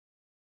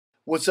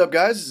What's up,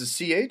 guys? This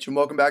is CH and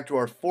welcome back to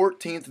our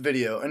 14th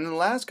video. And in the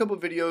last couple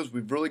of videos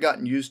we've really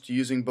gotten used to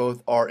using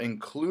both our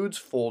includes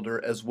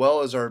folder as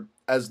well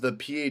as the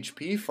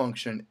PHP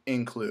function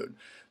include.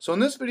 So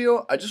in this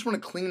video I just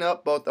want to clean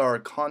up both our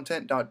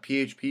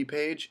content.php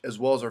page as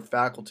well as our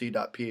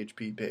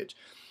faculty.php page,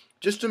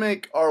 just to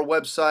make our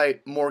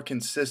website more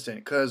consistent,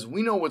 because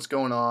we know what's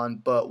going on,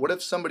 but what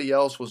if somebody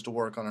else was to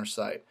work on our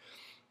site?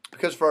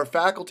 Because for our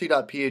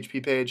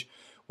faculty.php page,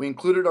 we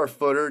included our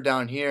footer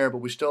down here, but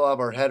we still have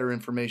our header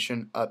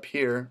information up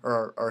here,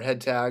 or our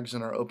head tags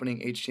and our opening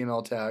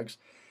HTML tags.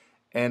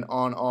 And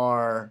on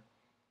our,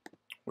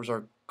 where's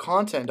our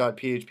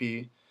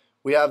content.php,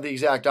 we have the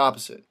exact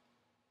opposite.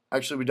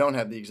 Actually, we don't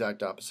have the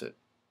exact opposite.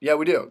 Yeah,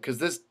 we do, because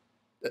this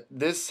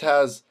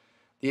has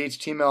the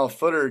HTML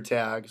footer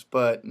tags,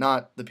 but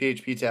not the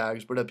PHP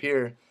tags. But up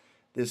here,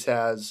 this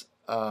has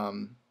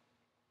the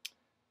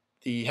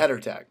header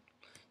tag.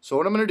 So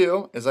what I'm going to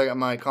do is I got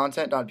my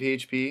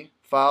content.php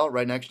file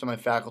right next to my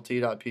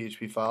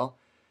faculty.php file,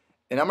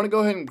 and I'm going to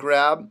go ahead and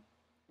grab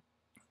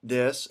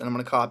this and I'm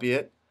going to copy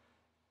it,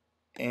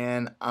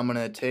 and I'm going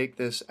to take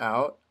this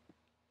out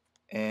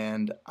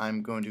and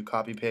I'm going to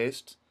copy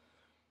paste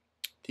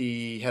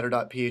the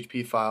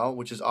header.php file,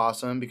 which is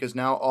awesome because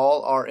now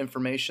all our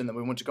information that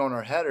we want to go in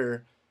our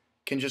header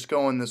can just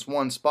go in this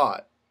one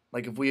spot.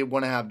 Like if we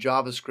want to have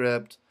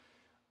JavaScript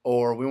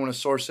or we want to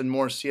source in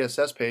more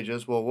CSS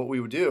pages, well, what we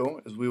would do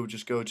is we would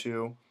just go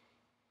to,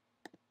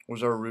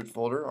 where's our root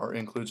folder, our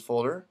includes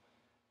folder,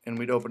 and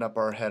we'd open up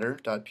our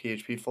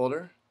header.php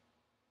folder,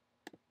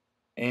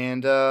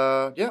 and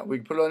yeah, we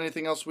could put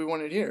anything else we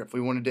wanted here. If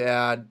we wanted to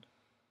add,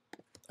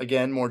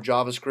 again, more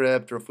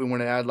JavaScript, or if we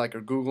want to add like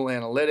our Google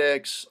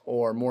Analytics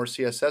or more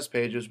CSS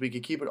pages, we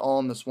could keep it all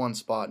in this one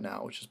spot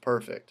now, which is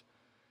perfect.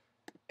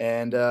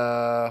 And do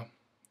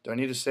I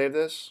need to save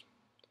this?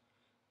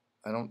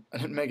 I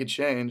didn't make a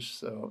change,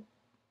 so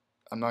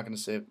I'm not going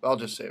to save. I'll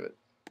just save it.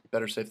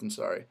 Better safe than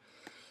sorry.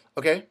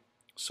 Okay,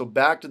 so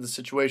back to the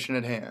situation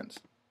at hand.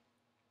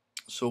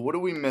 So what are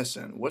we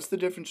missing? What's the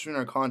difference between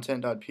our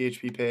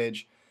content.php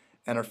page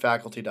and our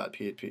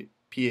faculty.php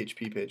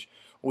page?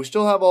 Well, we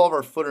still have all of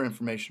our footer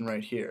information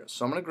right here.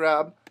 So I'm going to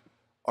grab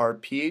our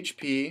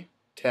PHP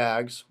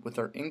tags with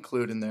our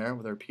include in there,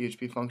 with our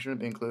PHP function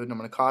of include, and I'm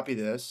going to copy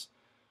this,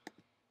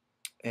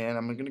 and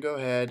I'm going to go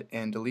ahead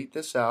and delete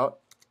this out,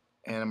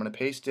 and I'm going to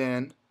paste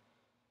in.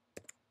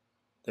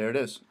 There it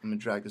is. I'm going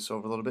to drag this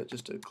over a little bit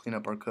just to clean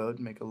up our code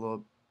and make it a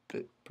little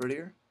bit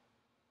prettier.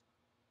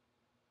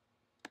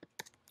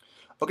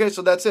 Okay,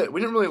 so that's it. We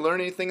didn't really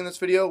learn anything in this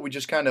video. We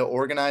just kind of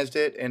organized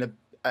it, and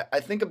I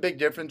think a big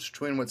difference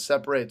between what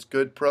separates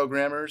good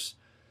programmers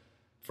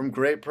from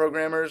great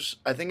programmers,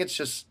 I think it's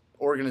just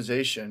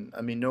organization.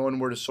 I mean, knowing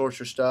where to source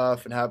your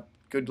stuff and have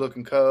good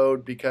looking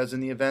code, because in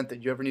the event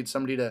that you ever need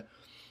somebody to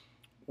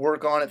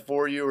work on it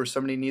for you or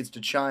somebody needs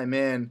to chime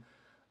in,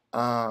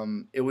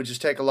 it would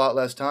just take a lot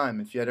less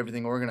time if you had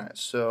everything organized.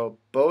 So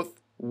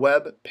both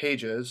web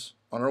pages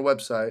on our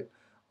website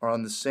are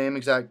on the same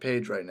exact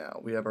page right now.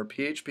 We have our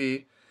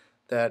PHP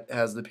that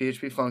has the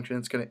PHP function.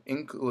 It's going to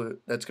include,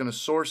 that's going to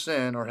source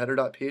in our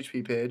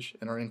header.php page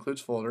in our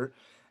includes folder,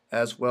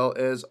 as well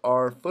as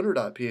our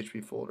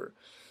footer.php folder.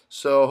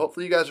 So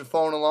hopefully you guys are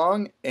following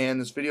along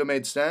and this video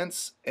made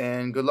sense,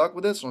 and good luck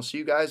with this, and I'll see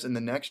you guys in the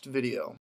next video.